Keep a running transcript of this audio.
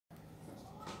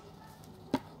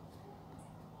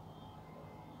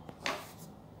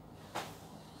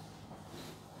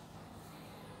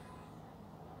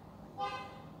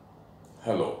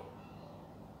Hello,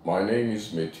 my name is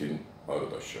METİN.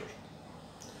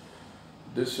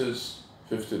 This is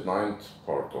 59th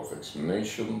part of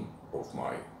explanation of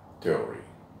my theory.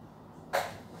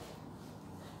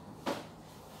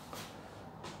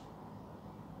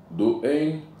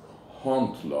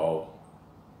 Duane-Hunt law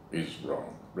is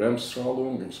wrong.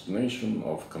 Bremsstrahlung explanation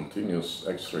of continuous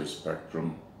X-ray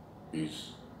spectrum is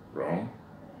wrong.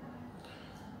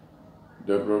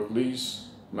 The Broglie's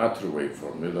matter wave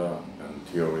formula and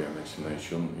theory and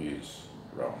explanation is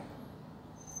wrong.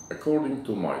 According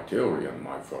to my theory and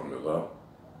my formula,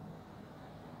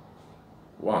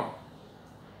 1.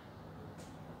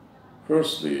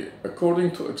 Firstly,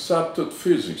 according to accepted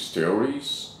physics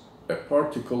theories, a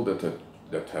particle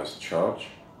that has charge,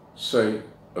 say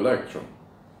electron,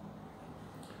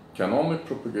 can only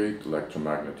propagate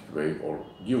electromagnetic wave or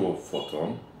give off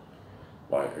photon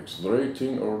by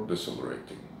accelerating or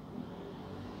decelerating.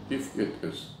 If it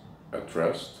is at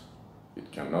rest, it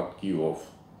cannot give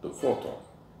off the photon.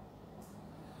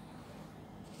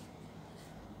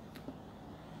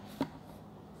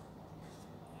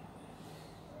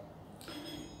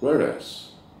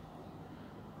 Whereas,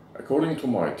 according to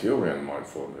my theory and my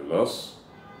formulas,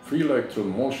 free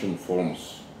electron motion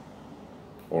forms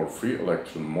or free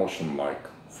electron motion-like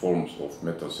forms of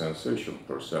meta-sensation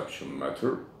perception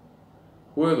matter,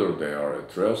 whether they are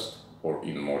at rest or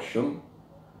in motion,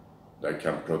 they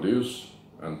can produce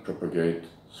and propagate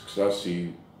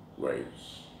successive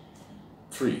waves.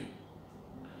 3.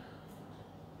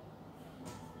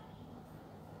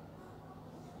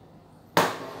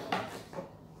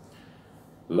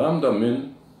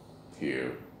 Λmin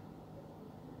here,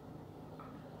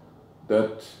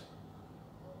 that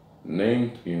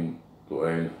named in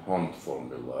Duane-Hunt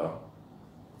formula,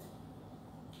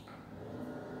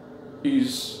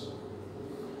 is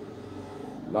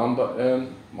lambda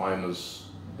n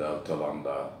minus delta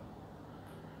lambda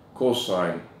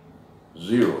cosine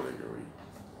 0 degree,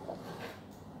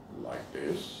 like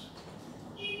this.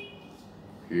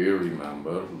 Here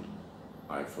remember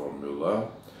my formula,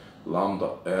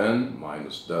 lambda n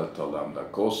minus delta lambda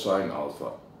cosine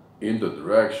alpha in the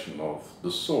direction of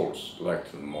the source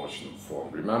electron motion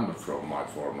form. Remember from my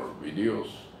former videos,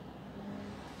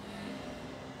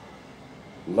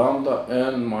 lambda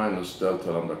n minus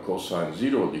delta lambda cosine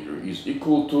 0 degree is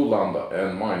equal to lambda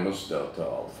n minus delta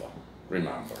alpha.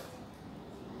 Remember.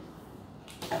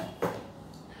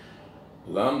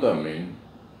 Λmin,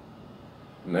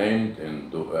 named in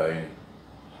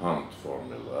Duane-Hunt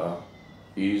formula,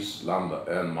 is lambda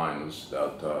n minus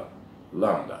delta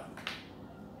lambda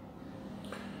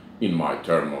in my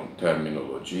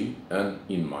terminology and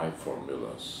in my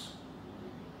formulas.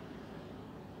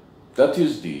 That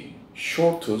is the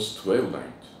shortest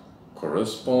wavelength,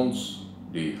 corresponds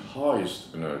the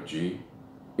highest energy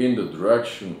in the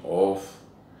direction of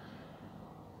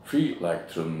free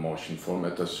electron motion form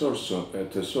at a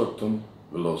certain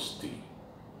velocity.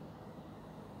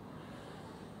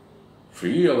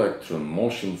 Free electron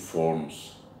motion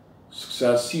forms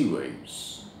successive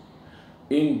waves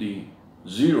in the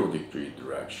 0 degree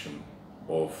direction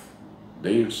of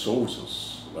their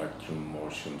sources electron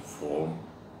motion form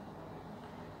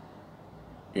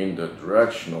in the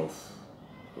direction of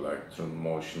electron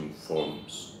motion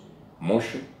forms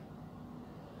motion.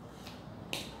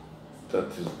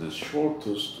 That is the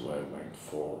shortest wavelength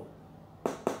for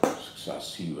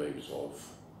successive waves of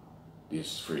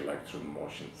this free electron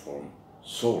motion form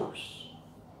source.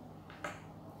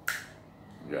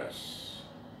 Yes.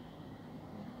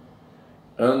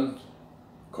 And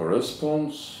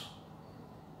corresponds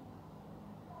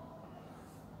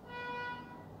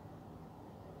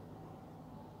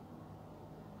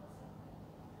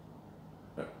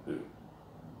the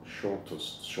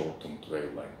shortest shortened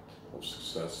wavelength of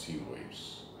successive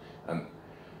waves, and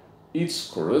its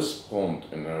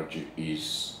corresponding energy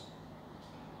is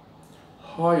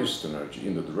highest energy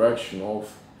in the direction of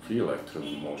free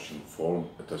electron motion form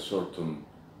at a certain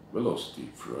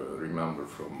velocity, remember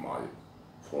from my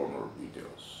former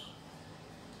videos.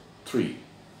 3.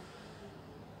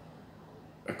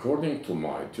 According to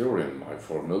my theory and my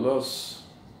formulas,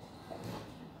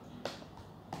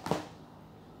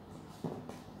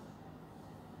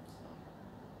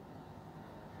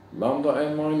 lambda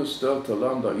n minus delta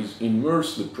lambda is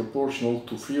inversely proportional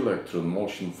to free electron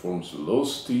motion form's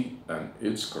velocity and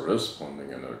its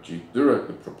corresponding energy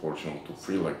directly proportional to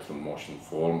free electron motion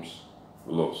form's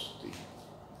velocity.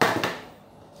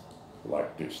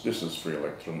 Like this. This is free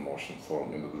electron motion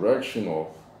form in the direction of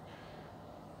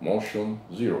motion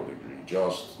 0 degree,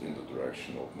 just in the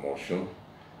direction of motion.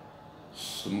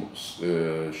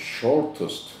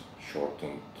 Shortest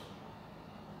shortened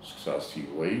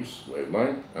successive waves,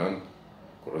 wavelength, and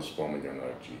corresponding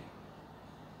energy.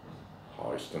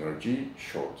 Highest energy,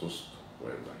 shortest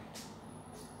wavelength.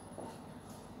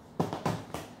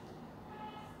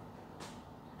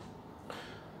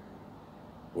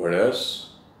 Whereas,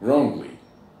 wrongly,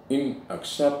 in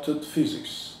accepted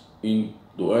physics, in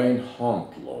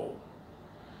Duane-Hunt law,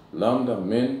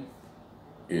 λmin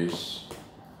is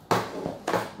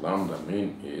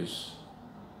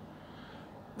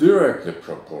directly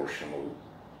proportional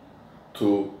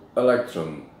to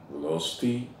electron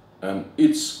velocity, and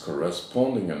its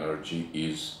corresponding energy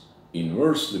is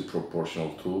inversely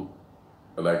proportional to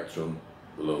electron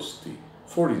velocity.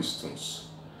 For instance,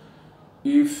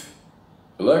 if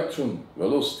electron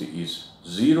velocity is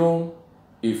 0,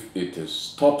 if it is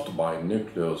stopped by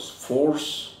nucleus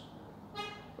force,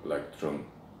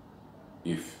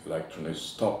 if electron is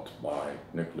stopped by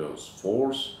nucleus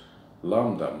force,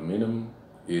 lambda minimum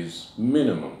is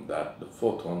minimum that the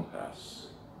photon has,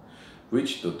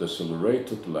 which the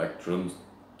decelerated electron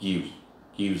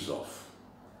gives off.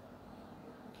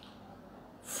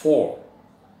 4.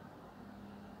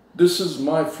 This is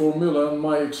my formula and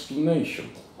my explanation.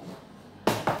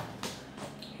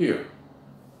 Here,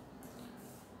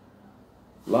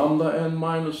 lambda n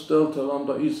minus delta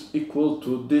lambda is equal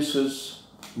to, this is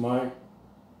my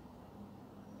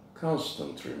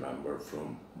constant, remember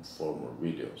from former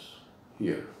videos.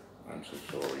 Here, I'm so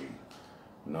sorry,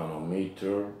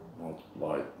 nanometer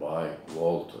multiplied by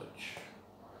voltage.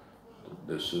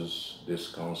 This is this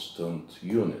constant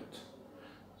unit.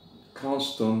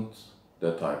 Constant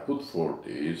that I put forth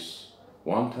is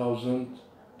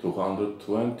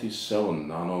 1227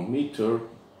 nanometer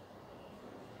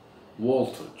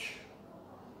voltage.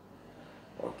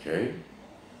 Okay,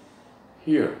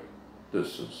 here,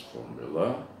 this is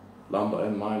formula, lambda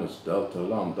n minus delta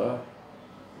lambda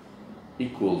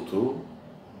equal to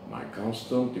my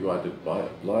constant divided by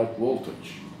applied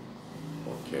voltage.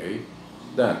 Okay,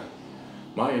 then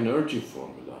my energy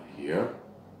formula here.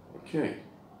 Okay,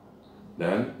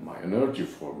 then my energy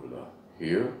formula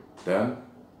here. Then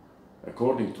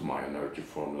according to my energy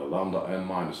formula, lambda n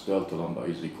minus delta lambda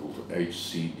is equal to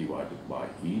hc divided by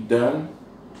E. Then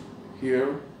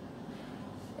here,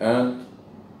 and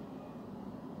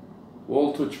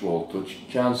voltage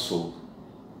cancel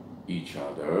each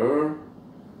other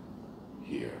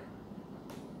here.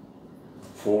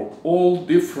 For all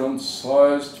different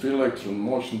sized free electron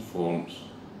motion forms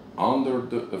under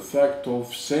the effect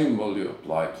of same value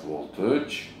applied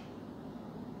voltage,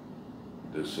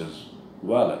 this is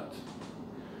valid.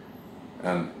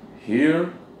 And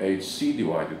here hc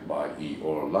divided by E,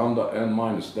 or lambda n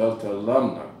minus delta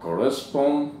lambda,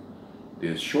 correspond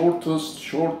the shortest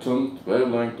shortened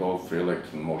wavelength of free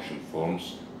electron motion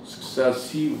forms,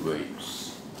 successive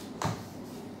waves,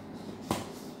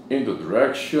 in the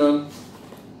direction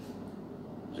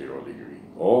 0 degree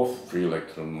of free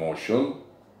electron motion.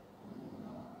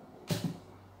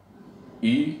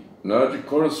 E energy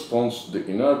corresponds to the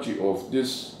energy of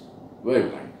this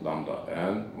wavelength, lambda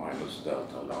n minus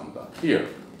delta lambda. Here,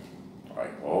 I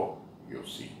hope you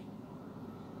see.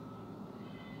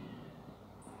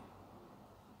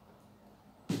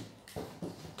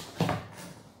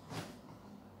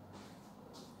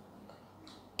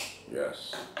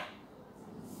 Yes.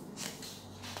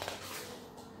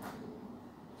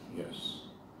 Yes.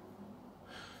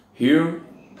 Here,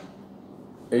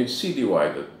 hc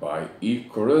divided by E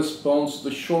corresponds to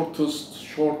the shortest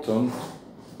shortened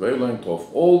wavelength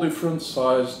of all different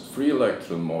sized free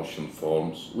electron motion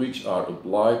forms which are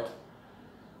applied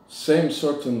same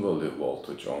certain value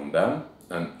voltage on them,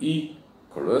 and E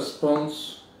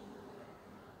corresponds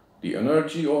the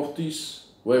energy of this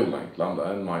wavelength, lambda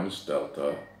n minus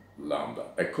delta lambda,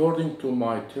 according to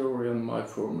my theory and my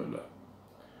formula,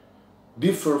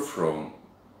 differ from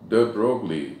the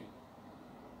Broglie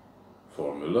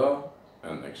formula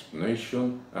and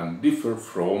explanation, and differ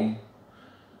from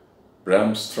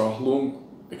Bremsstrahlung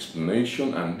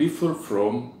explanation, and differs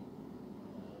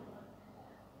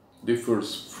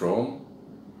from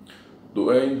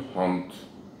Duane-Hunt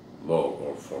law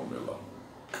or formula.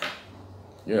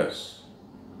 Yes.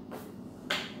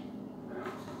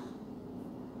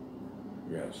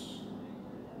 Yes.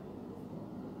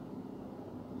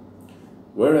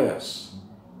 Whereas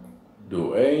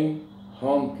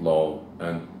Duane-Hunt law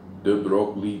and the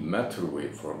Broglie matter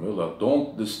wave formula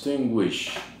don't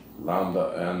distinguish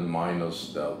lambda n minus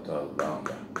delta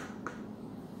lambda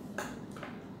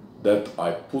that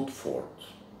I put forth.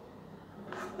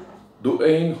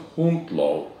 Duane-Hunt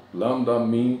law, lambda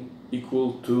mean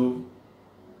equal to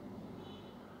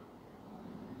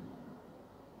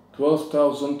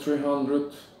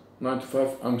 12,300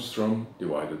 95 angstrom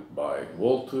divided by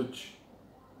voltage,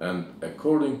 and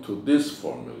according to this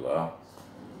formula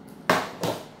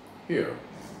here,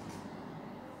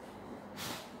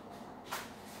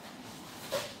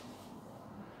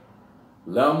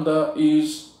 lambda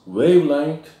is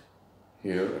wavelength.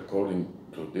 Here, according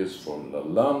to this formula,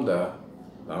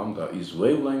 lambda is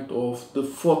wavelength of the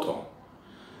photon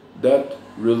that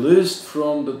released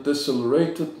from the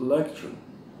decelerated electron,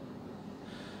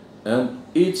 and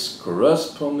its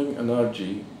corresponding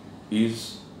energy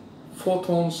is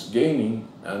photons gaining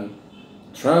and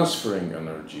transferring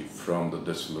energy from the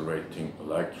decelerating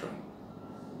electron.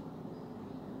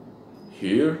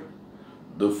 Here,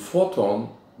 the photon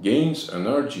gains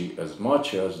energy as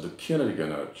much as the kinetic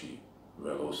energy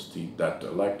velocity that the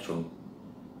electron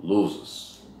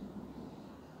loses.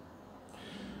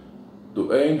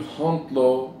 Duane-Hunt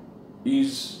law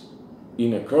is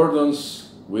in accordance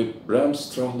with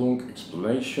Bremsstrahlung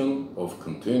explanation of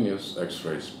continuous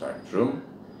X-ray spectrum.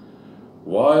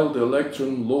 While the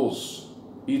electron loses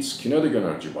its kinetic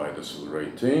energy by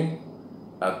decelerating,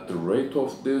 at the rate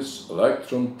of this,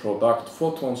 electron product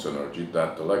photons energy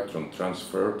that the electron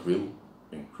transferred will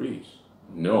increase.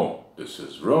 No, this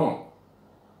is wrong.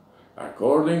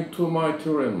 According to my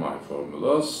theory and my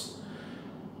formulas,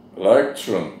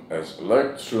 electron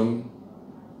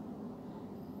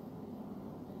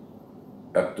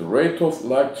at the rate of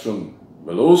electron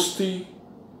velocity,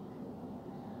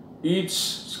 its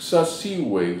successive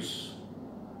waves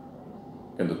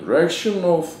in the direction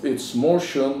of its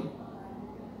motion,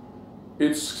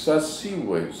 its successive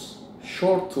waves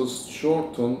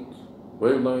shortened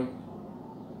wavelength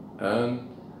and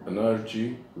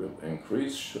energy will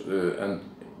increase, and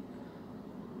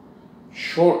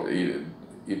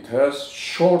it has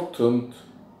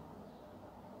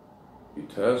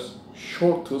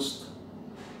shortest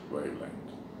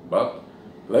wavelength, but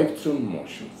electron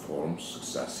motion forms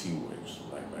successive waves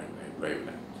like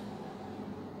wavelength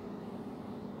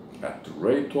at the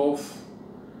rate of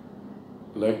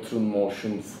electron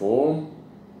motion form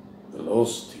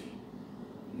velocity,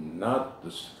 not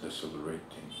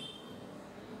decelerating.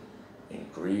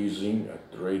 Increasing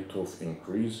at the rate of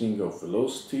increasing of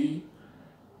velocity,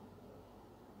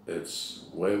 its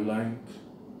wavelength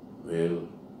will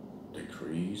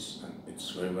decrease and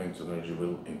its wavelength energy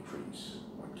will increase.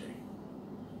 Okay.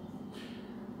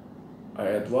 I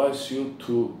advise you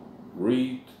to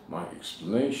read my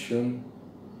explanation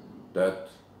that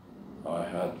I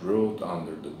had wrote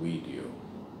under the video.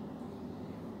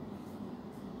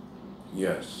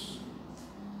 Yes.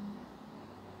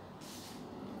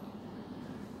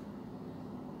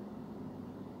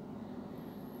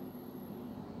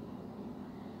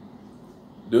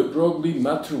 The Broglie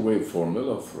matter wave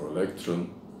formula for electron,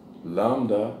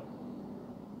 lambda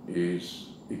is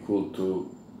equal to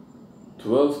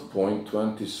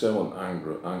 12.27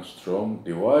 angstrom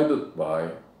divided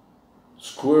by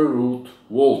square root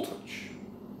voltage.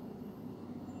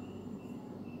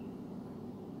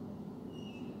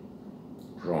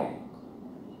 Wrong.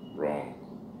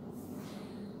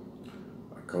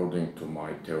 According to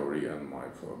my theory and my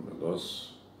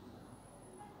formulas,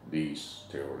 these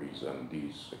theories and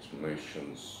these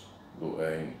explanations,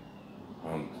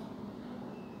 Duane-Hunt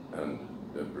and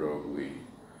the Broglie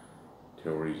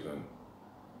theories and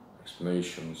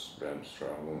explanations,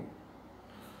 Bremsstrahlung,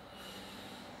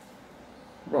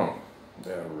 wrong.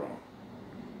 They are wrong.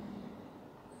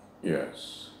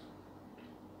 Yes.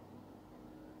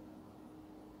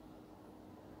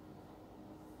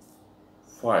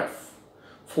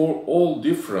 For all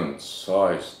different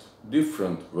sized,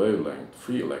 different wavelength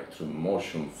free electron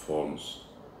motion forms,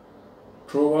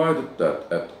 provided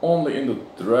that only in the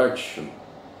direction,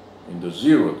 in the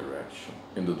zero direction,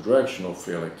 in the direction of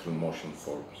free electron motion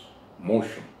forms,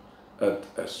 motion at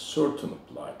a certain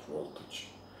applied voltage,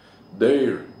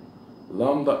 their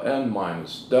lambda n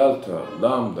minus delta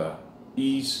lambda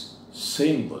is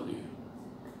same value.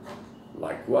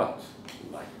 Like what?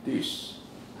 Like this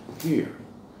here.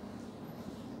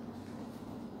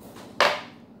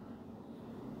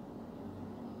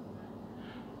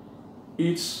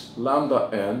 Its lambda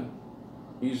n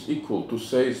is equal to,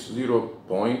 say,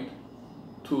 0.2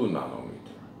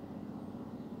 nanometer.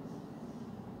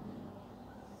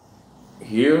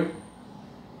 Here,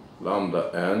 lambda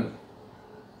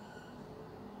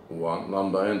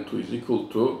n2 is equal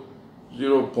to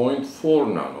 0.4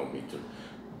 nanometer.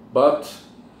 But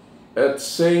at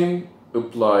same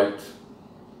applied,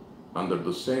 under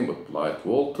the same applied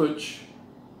voltage,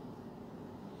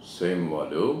 same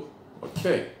value,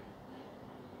 okay.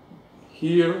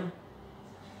 Here,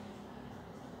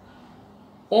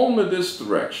 only this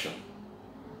direction,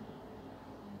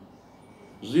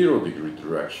 0-degree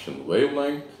direction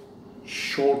wavelength,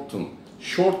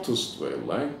 shortest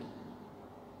wavelength,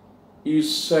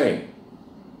 is same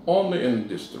only in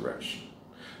this direction.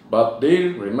 But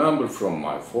remember from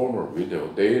my former video,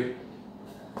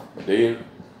 their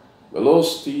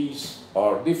velocities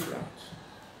are different,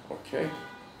 okay?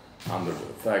 Under the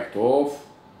effect of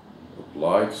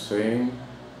applied same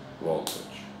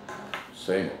voltage,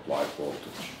 same applied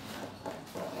voltage.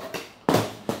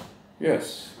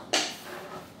 Yes.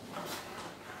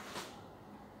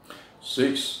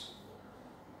 6.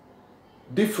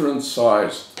 Different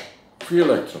sized free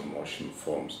electron motion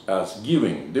forms as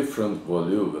giving different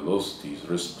volume velocities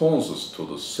responses to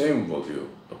the same volume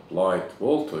applied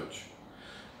voltage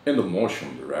in the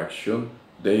motion direction,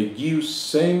 they give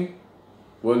same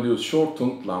value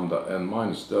shortened lambda n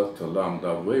minus delta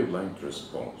lambda wavelength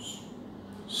response.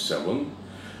 7.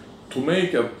 To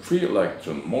make a free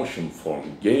electron motion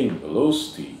form gain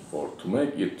velocity or to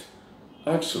make it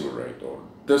accelerate or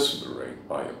decelerate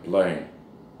by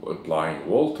applying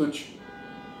voltage,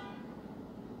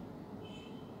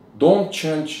 don't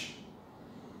change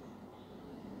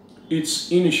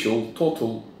its initial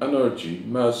total energy,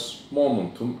 mass,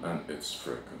 momentum and its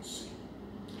frequency.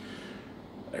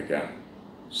 Again,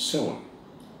 7.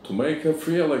 To make a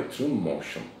free electron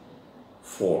motion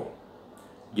form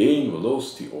gain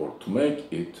velocity or to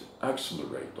make it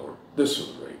accelerate or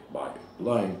decelerate by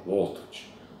applying voltage,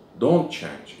 don't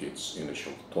change its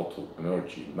initial total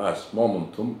energy, mass,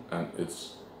 momentum and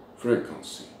its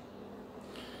frequency.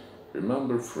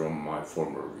 Remember from my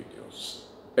former videos.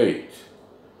 8.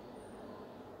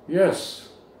 Yes,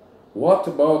 what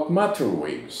about matter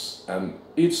waves? And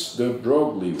it's the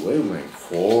Broglie wavelength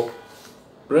for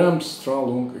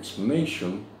Bremsstrahlung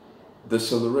explanation,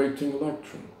 decelerating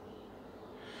electron.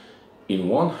 In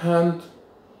one hand,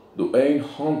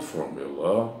 Duane-Hunt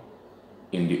formula,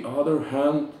 in the other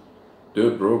hand,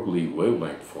 the Broglie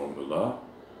wavelength formula,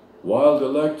 while the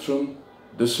electron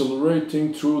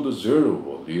decelerating through the zero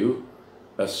volume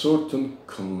a certain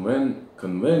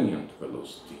convenient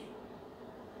velocity.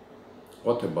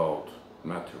 What about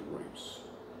matter waves?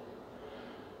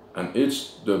 And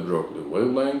it's the Broglie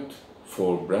wavelength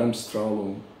for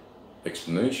Bremsstrahlung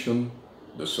explanation,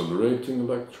 decelerating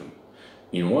electron.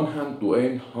 In one hand,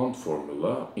 Duane-Hunt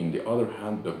formula, in the other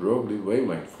hand, the Broglie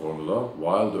wavelength formula,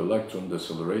 while the electron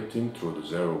decelerating through the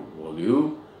zero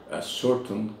volume at a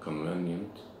certain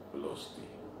convenient velocity.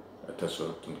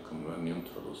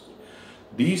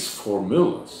 These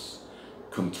formulas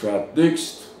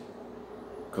contradicts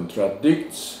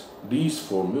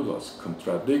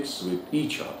with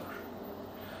each other.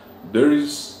 There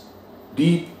is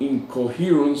deep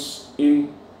incoherence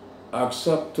in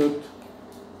accepted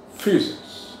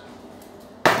physics.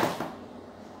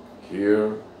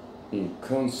 Here,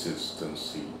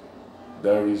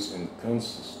 there is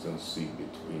inconsistency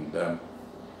between them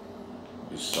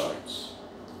besides.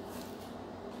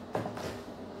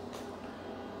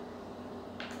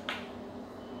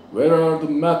 Where are the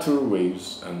matter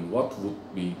waves and what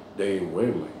would be their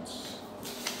wavelengths?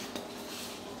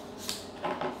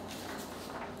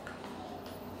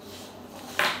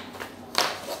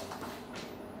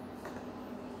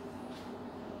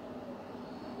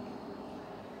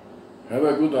 Have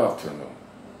a good afternoon.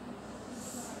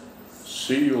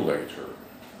 See you later.